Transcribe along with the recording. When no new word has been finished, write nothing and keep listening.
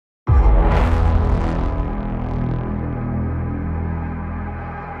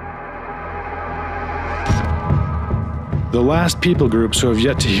The last people groups who have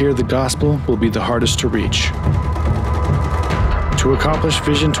yet to hear the gospel will be the hardest to reach. To accomplish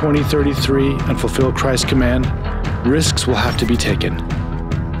Vision 2033 and fulfill Christ's command, risks will have to be taken.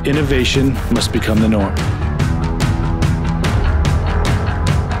 Innovation must become the norm.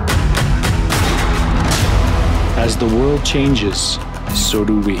 As the world changes, so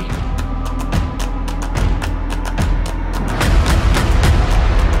do we.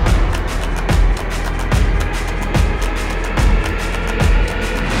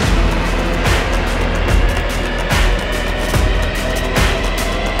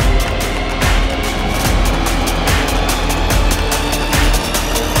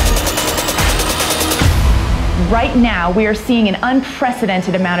 Right now, we are seeing an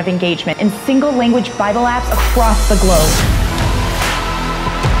unprecedented amount of engagement in single-language Bible apps across the globe.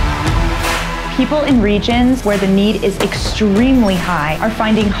 People in regions where the need is extremely high are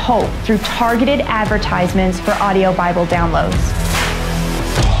finding hope through targeted advertisements for audio Bible downloads.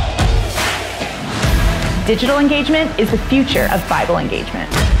 Digital engagement is the future of Bible engagement.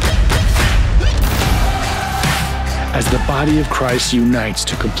 As the body of Christ unites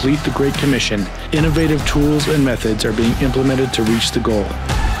to complete the Great Commission, innovative tools and methods are being implemented to reach the goal.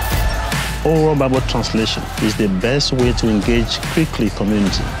 Oral Bible translation is the best way to engage quickly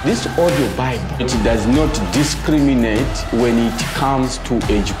community. This audio Bible, it does not discriminate when it comes to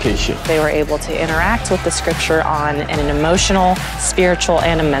education. They were able to interact with the scripture on an emotional, spiritual,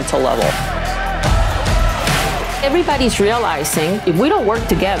 and a mental level. Everybody's realizing if we don't work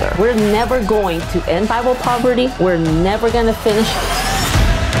together, we're never going to end Bible poverty. We're never going to finish.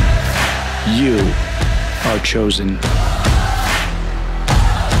 You are chosen.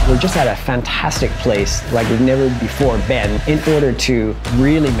 We're just at a fantastic place like we've never before been in order to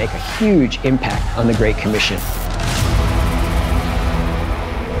really make a huge impact on the Great Commission.